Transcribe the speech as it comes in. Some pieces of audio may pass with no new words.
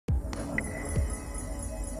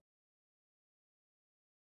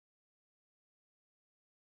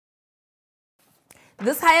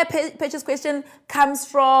This hire purchase question comes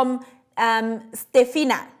from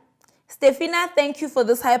Stefina. Stefina, thank you for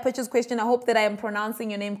this hire purchase question. I hope that I am pronouncing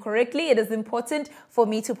your name correctly. It is important for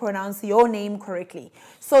me to pronounce your name correctly.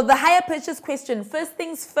 So the hire purchase question, first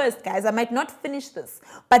things first, guys, I might not finish this,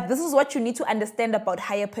 but this is what you need to understand about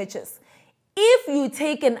hire purchase. If you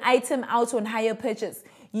take an item out on hire purchase,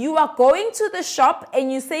 you are going to the shop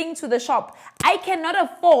and you're saying to the shop, I cannot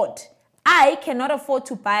afford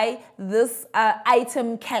to buy this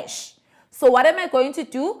item cash. So what am I going to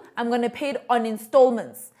do? I'm going to pay it on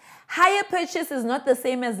installments. Hire purchase is not the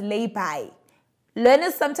same as lay-by.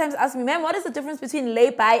 Learners sometimes ask me, ma'am, what is the difference between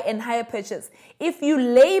lay-by and hire purchase? If you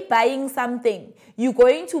lay-buying something, you're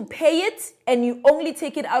going to pay it and you only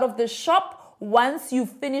take it out of the shop once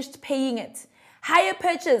you've finished paying it. Hire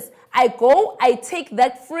purchase, I go, I take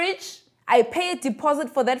that fridge, I pay a deposit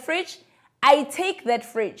for that fridge, I take that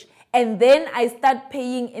fridge, and then I start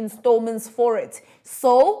paying installments for it.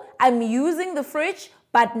 So I'm using the fridge,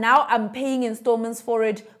 but now I'm paying installments for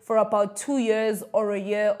it for about 2 years or a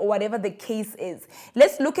year or whatever the case is.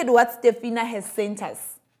 Let's look at what Stefina has sent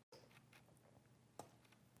us.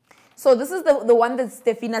 So this is the one that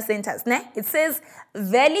Stefina sent us. Né? It says,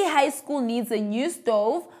 Valley High School needs a new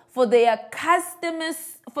stove for their consumer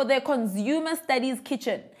studies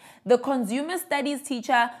kitchen. The consumer studies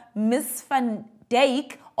teacher, Miss Van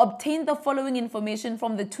Dijk, obtained the following information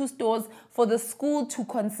from the 2 stores for the school to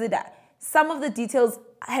consider. Some of the details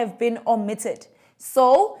have been omitted.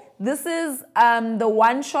 So this is the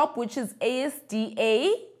one shop, which is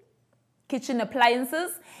ASDA, Kitchen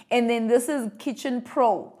Appliances, and then this is Kitchen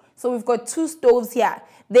Pro. So we've got 2 stoves here.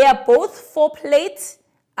 They are both 4-plate,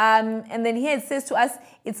 and then here it says to us,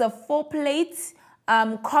 it's a 4-plate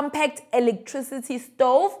compact electricity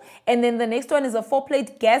stove, and then the next one is a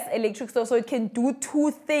 4-plate gas electric stove, so it can do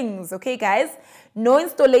 2 things. Okay, guys? No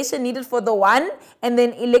installation needed for the one, and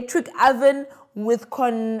then electric oven with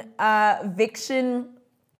convection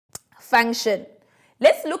function.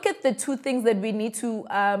 Let's look at the 2 things that we need to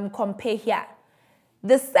compare here.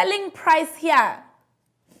 The selling price here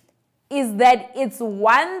is that it's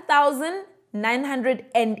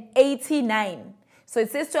 1,989. So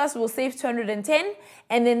it says to us we'll save 210,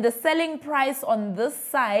 and then the selling price on this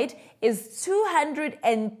side is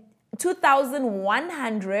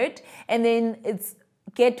 2,100, and then it's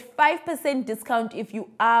get 5% discount if you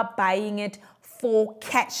are buying it for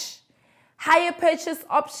cash. Hire purchase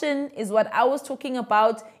option is what I was talking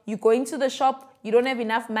about. You're going to the shop, you don't have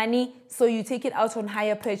enough money, so you take it out on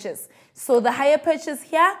hire purchase. So the hire purchase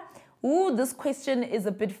here, ooh, this question is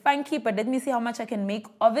a bit funky, but let me see how much I can make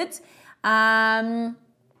of it.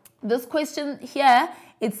 This question here,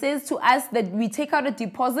 it says to us that we take out a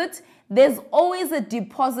deposit. There's always a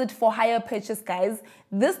deposit for hire purchase, guys.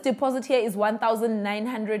 This deposit here is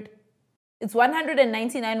 1,900. It's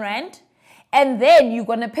 199 Rand. And then you're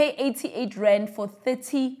going to pay 88 Rand for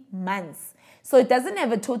 30 months. So it doesn't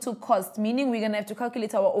have a total cost, meaning we're going to have to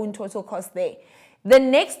calculate our own total cost there. The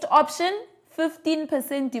next option,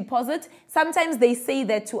 15% deposit. Sometimes they say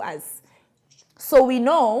that to us. So we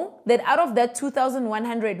know that out of that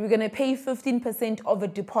 2,100, we're going to pay 15% of a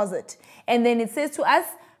deposit. And then it says to us,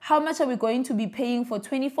 how much are we going to be paying for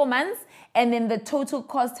 24 months? And then the total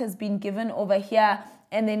cost has been given over here.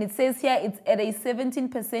 And then it says here it's at a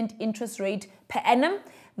 17% interest rate per annum.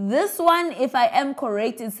 This one, if I am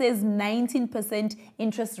correct, it says 19%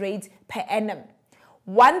 interest rate per annum.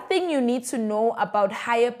 One thing you need to know about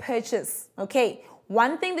hire purchase, okay?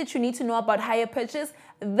 One thing that you need to know about hire purchase,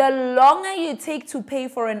 the longer you take to pay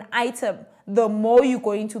for an item, the more you're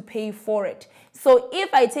going to pay for it. So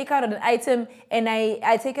if I take out an item and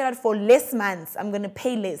I take it out for less months, I'm going to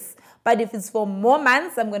pay less. But if it's for more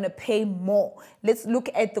months, I'm going to pay more. Let's look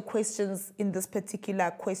at the questions in this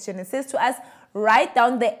particular question. It says to us, write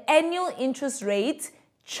down the annual interest rate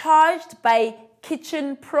charged by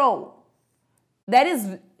Kitchen Pro. That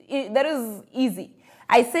is easy.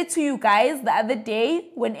 I said to you guys the other day,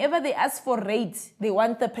 whenever they ask for rate, they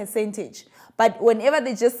want the percentage. But whenever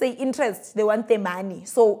they just say interest, they want the money.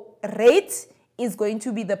 So rate is going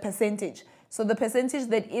to be the percentage. So the percentage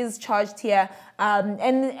that is charged here,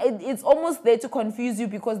 and it's almost there to confuse you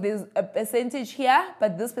because there's a percentage here,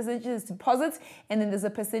 but this percentage is deposits, and then there's a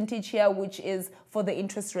percentage here which is for the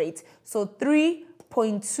interest rate. So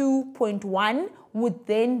 3.2.1 would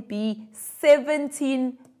then be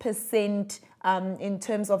 17% in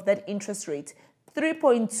terms of that interest rate.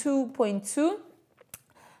 3.2.2.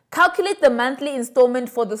 Calculate the monthly installment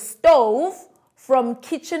for the stove from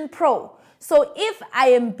Kitchen Pro. So if I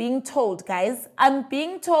am being told, guys, I'm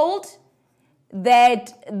being told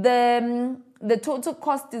that the total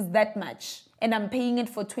cost is that much and I'm paying it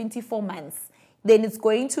for 24 months. then it's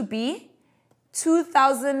going to be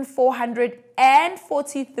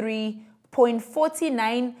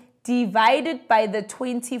 2,443.49 divided by the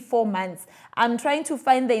 24 months. I'm trying to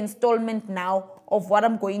find the installment now of what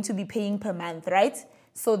I'm going to be paying per month, right?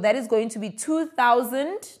 So that is going to be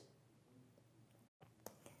 2,000.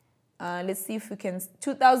 Let's see if we can.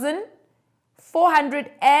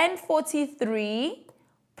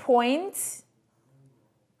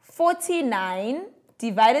 2,443.49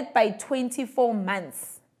 divided by 24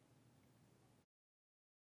 months.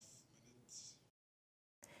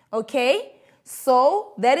 Okay,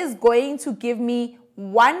 so that is going to give me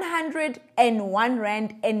 101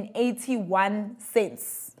 Rand and 81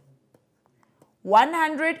 cents.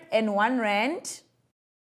 101 Rand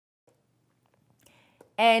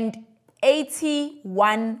and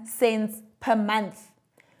 81 cents per month.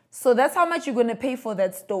 So that's how much you're going to pay for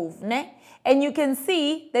that stove, ne? And you can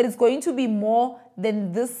see that it's going to be more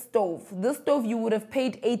than this stove. This stove you would have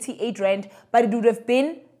paid 88 Rand, but it would have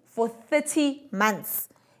been for 30 months.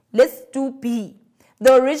 Let's do B.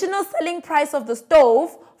 The original selling price of the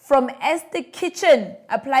stove from Esther Kitchen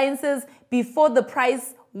Appliances before the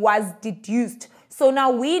price was deduced. So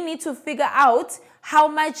now we need to figure out how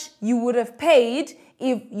much you would have paid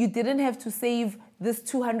if you didn't have to save this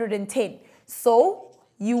 210. So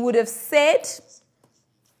you would have said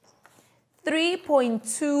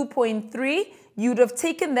 3.2.3. You would have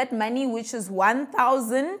taken that money, which is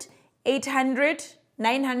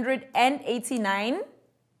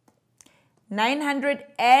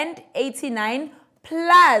 989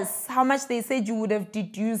 plus how much they said you would have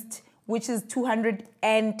deduced, which is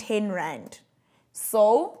 210 Rand.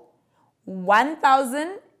 So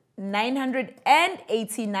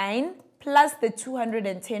 1,989 plus the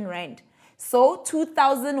 210 Rand. So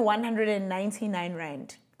 2,199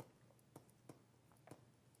 Rand.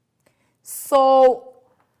 So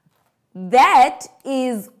that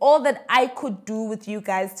is all that I could do with you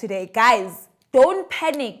guys today. Guys, don't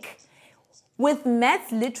panic. With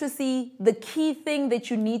maths literacy, the key thing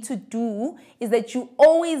that you need to do is that you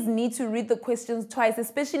always need to read the questions twice,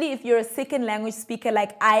 especially if you're a second language speaker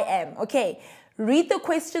like I am. Okay, read the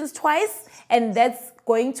questions twice, and that's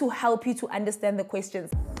going to help you to understand the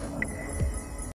questions.